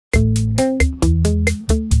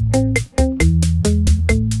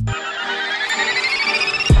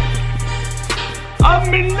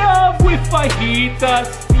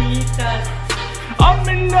fajitas. I'm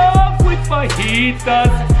in love with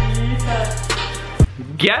fajitas.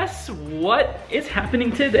 Guess what is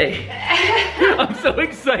happening today? I'm so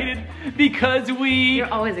excited because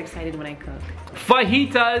You're always excited when I cook.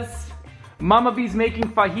 fajitas. Mama B's making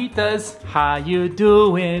fajitas. How you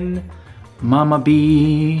doing? Mama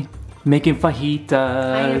B making fajitas.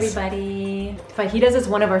 Hi everybody. Fajitas is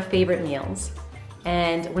one of our favorite meals.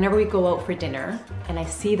 And whenever we go out for dinner and I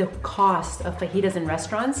see the cost of fajitas in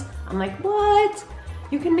restaurants, I'm like, what?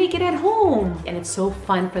 You can make it at home. And it's so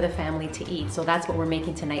fun for the family to eat. So that's what we're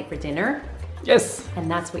making tonight for dinner. Yes. And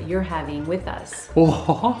that's what you're having with us.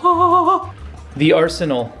 Oh, the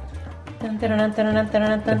arsenal.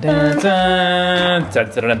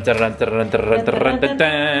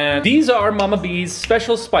 These are Mama B's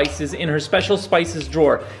special spices in her special spices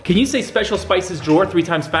drawer. Can you say special spices drawer 3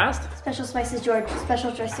 times fast? Special spices, George.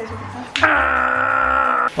 Special spices.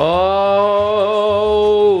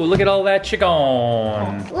 Oh, look at all that chicken.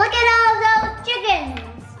 Look at all those chickens.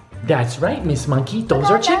 That's right, Miss Monkey.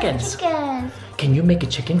 Those are chickens. Can you make a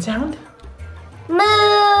chicken sound? Moo!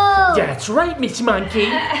 That's right, Miss Monkey.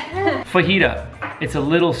 Fajita. It's a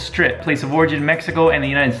little strip. Place of origin, Mexico and the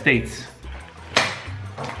United States.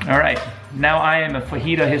 All right. Now I am a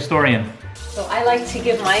fajita historian. So I like to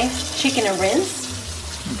give my chicken a rinse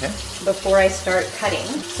before I start cutting.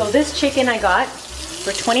 So this chicken I got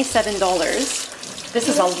for $27. This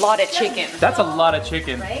is a lot of chicken. That's a lot of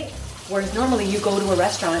chicken. Right? Whereas normally you go to a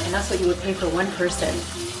restaurant and that's what you would pay for one person.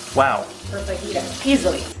 Wow. For fajita.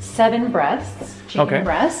 Easily. 7 breasts, chicken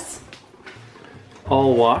breasts.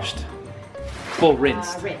 All washed. Well,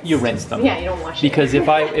 rinsed. You rinse them. Yeah, you don't wash because if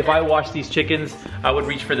I wash these chickens, I would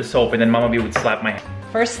reach for the soap and then Mama B would slap my hand.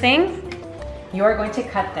 First thing, you are going to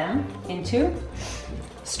cut them into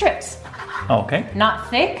strips. Okay. Not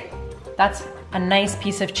thick. That's a nice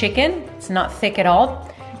piece of chicken. It's not thick at all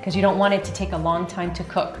because you don't want it to take a long time to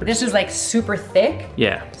cook. This is like super thick.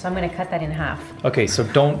 Yeah. So I'm gonna cut that in half. Okay, so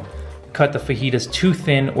don't cut the fajitas too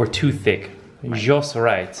thin or too thick. Just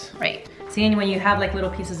right. Right. See, and when you have like little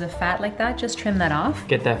pieces of fat like that, just trim that off.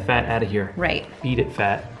 Get that fat out of here. Right. Beat it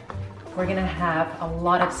fat. We're gonna have a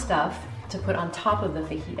lot of stuff to put on top of the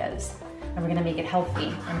fajitas. And we're gonna make it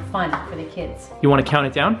healthy and fun for the kids. You wanna count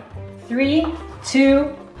it down? 3, 2,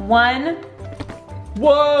 1.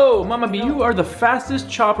 Whoa, Mama B, you are the fastest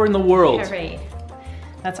chopper in the world. Yeah, right.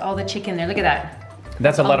 That's all the chicken there, look at that.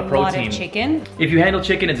 That's a lot of protein. A lot of chicken. If you handle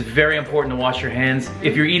chicken, it's very important to wash your hands.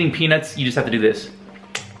 If you're eating peanuts, you just have to do this.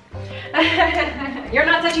 You're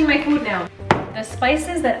not touching my food now. The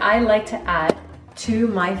spices that I like to add to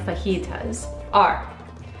my fajitas are,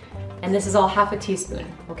 and this is all half a teaspoon,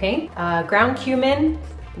 okay? Ground cumin,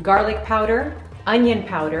 garlic powder, onion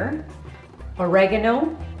powder,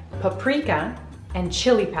 oregano, paprika, and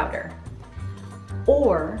chili powder.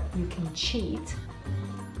 Or you can cheat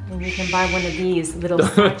and you can buy one of these little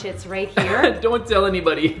sachets right here. Don't tell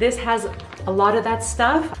anybody. This has a lot of that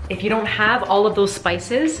stuff. If you don't have all of those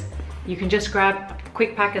spices, you can just grab a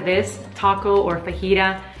quick pack of this, taco or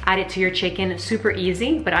fajita, add it to your chicken. Super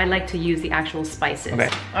easy, but I like to use the actual spices. Okay.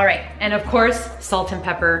 All right, and of course, salt and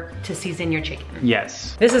pepper to season your chicken.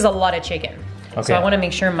 Yes. This is a lot of chicken. Okay. So I wanna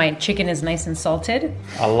make sure my chicken is nice and salted.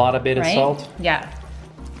 A lot of bit of salt? Yeah.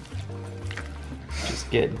 Just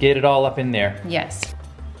get it all up in there. Yes.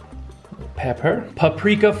 Pepper.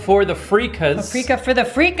 Paprika for the freakas. Paprika for the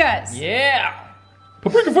freakas. Yeah.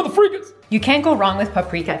 Paprika for the freakas. You can't go wrong with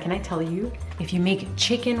paprika, can I tell you? If you make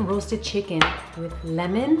chicken, roasted chicken with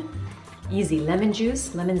lemon, easy, lemon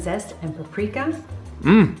juice, lemon zest, and paprika.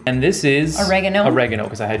 And this is oregano. Oregano,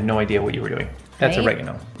 because I had no idea what you were doing. That's Right?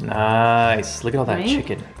 oregano. Nice. Look at all that Right?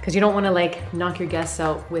 chicken. Because you don't want to like knock your guests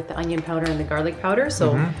out with the onion powder and the garlic powder,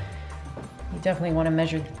 so you definitely want to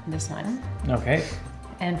measure this one. Okay.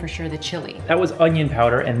 And for sure the chili. That was onion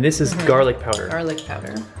powder, and this is garlic powder. Garlic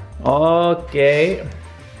powder. Okay.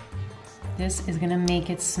 This is gonna make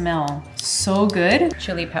it smell so good.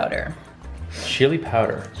 Chili powder. Chili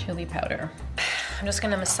powder. Chili powder. I'm just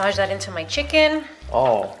gonna massage that into my chicken.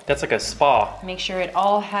 Oh, that's like a spa. Make sure it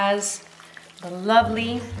all has the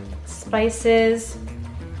lovely spices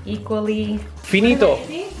equally. Finito.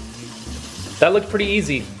 That looked pretty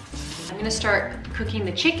easy. I'm gonna start cooking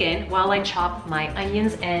the chicken while I chop my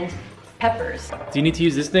onions and peppers. Do you need to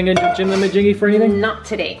use this thing, Jimmy, for anything? Not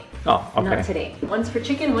today. Oh, okay. Not today. One's for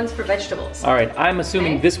chicken, one's for vegetables. All right, I'm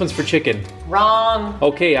assuming this one's for chicken. Wrong.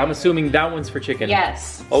 Okay, I'm assuming that one's for chicken.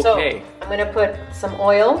 Yes. Okay. So I'm gonna put some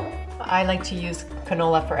oil. I like to use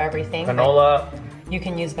canola for everything. Canola. You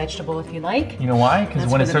can use vegetable if you like. You know why? Because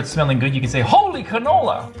when it starts smelling good, you can say, holy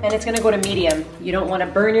canola! And it's gonna go to medium. You don't wanna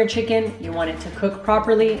burn your chicken. You want it to cook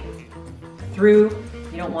properly. through.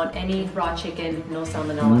 You don't want any raw chicken, no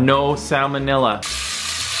salmonella. No salmonella.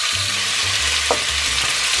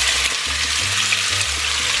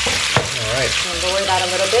 All right. So lower that a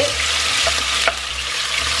little bit.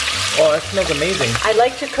 Oh, that smells amazing. I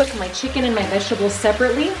like to cook my chicken and my vegetables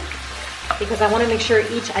separately because I want to make sure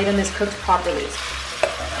each item is cooked properly.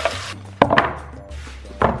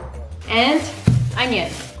 And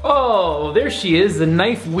onion. Oh, there she is, the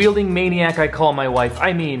knife-wielding maniac I call my wife.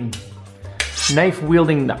 I mean,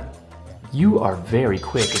 knife-wielding. You are very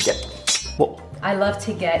quick. Whoa. I love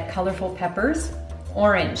to get colorful peppers,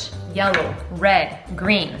 orange, yellow, red,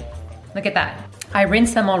 green. Look at that. I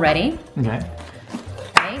rinsed them already. Okay.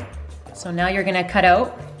 Okay. So now you're gonna cut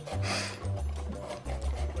out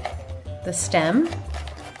the stem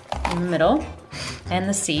in the middle and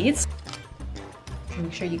the seeds.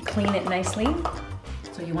 Make sure you clean it nicely.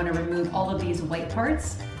 So you want to remove all of these white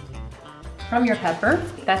parts from your pepper.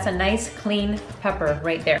 That's a nice clean pepper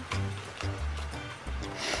right there.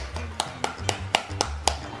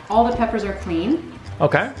 All the peppers are clean.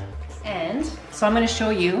 Okay. And so I'm going to show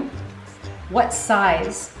you what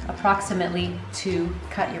size approximately to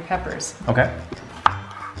cut your peppers. Okay.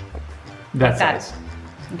 That size.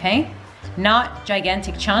 Okay? Not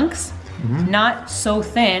gigantic chunks, not so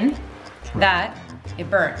thin that it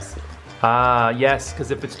burns. Ah, yes,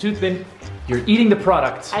 because if it's too thin, you're eating the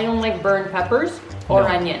product. I don't like burned peppers or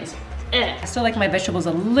onions. I still like my vegetables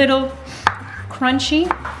a little crunchy.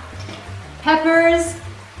 Peppers,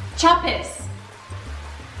 choppies.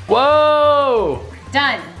 Whoa!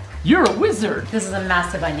 Done. You're a wizard. This is a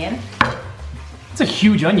massive onion. It's a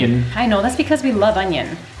huge onion. I know, that's because we love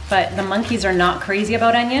onion, but the monkeys are not crazy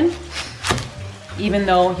about onion, even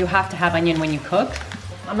though you have to have onion when you cook.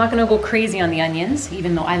 I'm not gonna go crazy on the onions,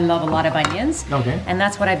 even though I love a lot of onions. Okay. And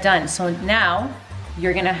that's what I've done. So now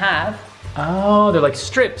you're gonna have Oh, they're like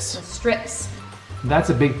strips. strips. That's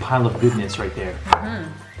a big pile of goodness right there.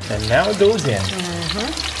 And now it goes in.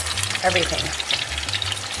 Everything.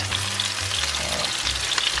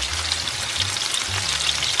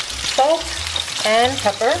 Salt and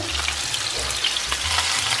pepper.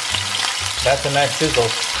 That's a nice sizzle.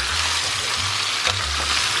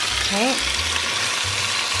 Okay.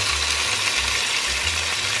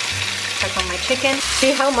 Check on my chicken.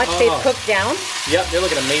 See how much they've cooked down? Yep, they're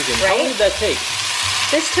looking amazing. How Right? long did that take?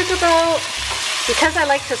 This took about, because I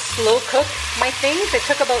like to slow cook my things, it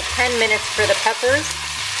took about 10 minutes for the peppers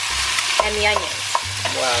and the onions.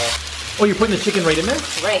 Wow. Oh, you're putting the chicken right in there?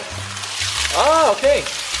 Right. Oh, okay.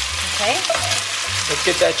 Okay. Let's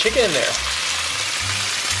get that chicken in there.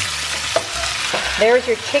 There's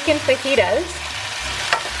your chicken fajitas.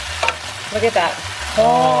 Look at that.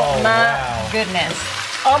 Oh, my wow. goodness.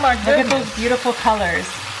 Oh my Look at those beautiful colors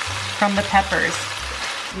from the peppers.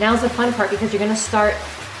 Now's the fun part because you're gonna start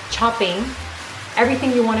chopping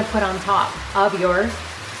everything you want to put on top of your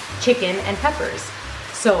chicken and peppers.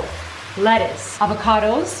 So, lettuce,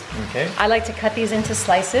 avocados. Okay. I like to cut these into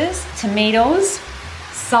slices. Tomatoes,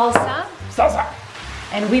 salsa. Salsa.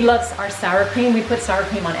 And we love our sour cream. We put sour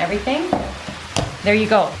cream on everything. There you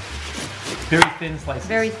go. Very thin slices.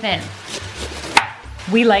 Very thin.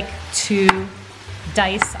 We like to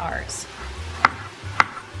dice ours.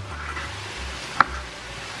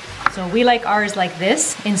 So we like ours like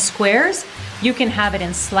this, in squares. You can have it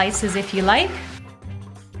in slices if you like.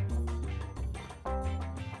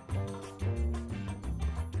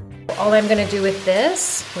 All I'm gonna do with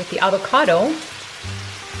this, with the avocado,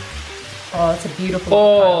 oh, it's a beautiful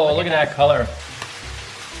avocado. Oh, look at that color.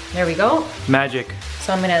 There we go. Magic.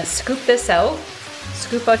 So I'm gonna scoop this out,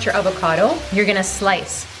 scoop out your avocado. You're gonna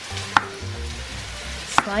slice.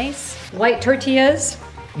 Slice. White tortillas,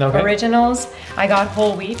 Okay. originals. I got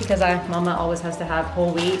whole wheat because Mama always has to have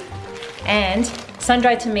whole wheat. And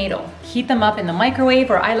sun-dried tomato. Heat them up in the microwave,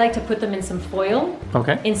 or I like to put them in some foil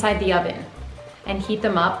Okay. inside the oven and heat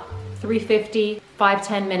them up, 350,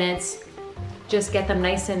 5-10 minutes. Just get them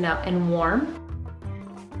nice and warm.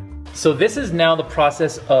 So this is now the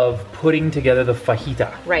process of putting together the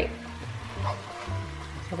fajita. Right.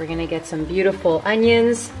 So we're gonna get some beautiful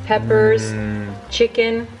onions, peppers,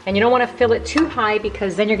 chicken, and you don't wanna fill it too high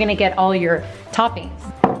because then you're gonna get all your toppings.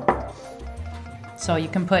 So you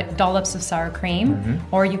can put dollops of sour cream,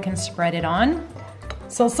 or you can spread it on.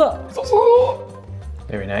 Salsa.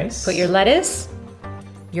 Very nice. Put your lettuce,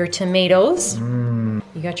 your tomatoes,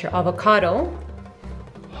 you got your avocado,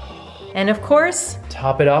 and of course,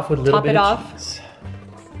 Top it off with a little Top bit it of off. cheese.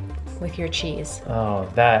 with your cheese. Oh,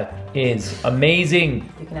 that is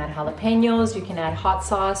amazing. You can add jalapenos, you can add hot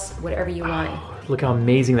sauce, whatever you want. Look how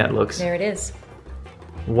amazing that looks. There it is.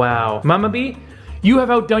 Wow. Mama B, you have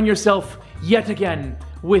outdone yourself yet again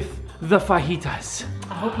with the fajitas.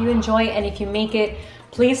 I hope you enjoy, and if you make it,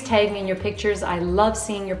 please tag me in your pictures. I love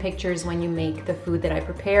seeing your pictures when you make the food that I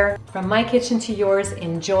prepare. From my kitchen to yours,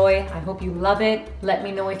 enjoy. I hope you love it. Let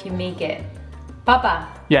me know if you make it. Papa.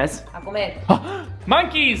 Yes? A comer.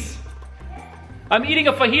 Monkeys! I'm eating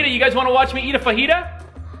a fajita. You guys want to watch me eat a fajita?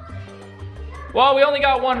 Well, we only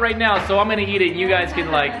got one right now, so I'm gonna eat it. You guys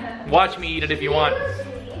can like watch me eat it if you want.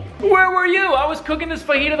 Where were you? I was cooking this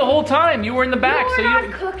fajita the whole time. You were in the back, so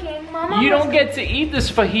you cooking. Mama you don't get to eat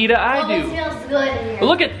this fajita. I do. It smells good in here.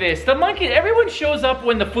 Look at this. The monkey. Everyone shows up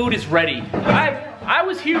when the food is ready. I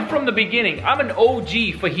was here from the beginning. I'm an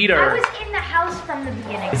OG fajita. I was in the house from the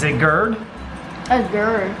beginning. Is it good? A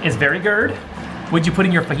gird. It's very good. What'd you put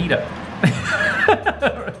in your fajita?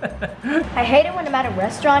 I hate it when I'm at a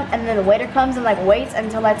restaurant and then the waiter comes and like waits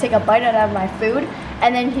until I take a bite out of my food,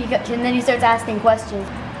 and then he starts asking questions.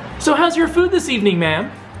 So how's your food this evening,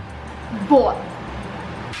 ma'am? Boy.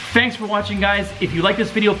 Thanks for watching, guys. If you like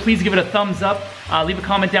this video, please give it a thumbs up. Leave a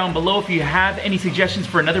comment down below if you have any suggestions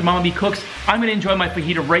for another Mama B Cooks. I'm gonna enjoy my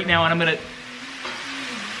fajita right now, and I'm gonna...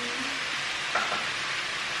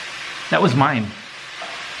 That was mine.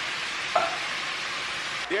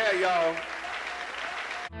 Yeah, y'all.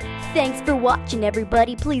 Thanks for watching,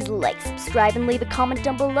 everybody. Please like, subscribe, and leave a comment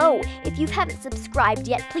down below. If you haven't subscribed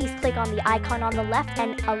yet, please click on the icon on the left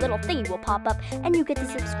and a little thingy will pop up and you get to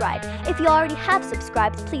subscribe. If you already have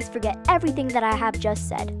subscribed, please forget everything that I have just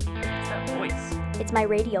said. What's that voice? It's my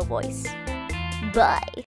radio voice. Bye.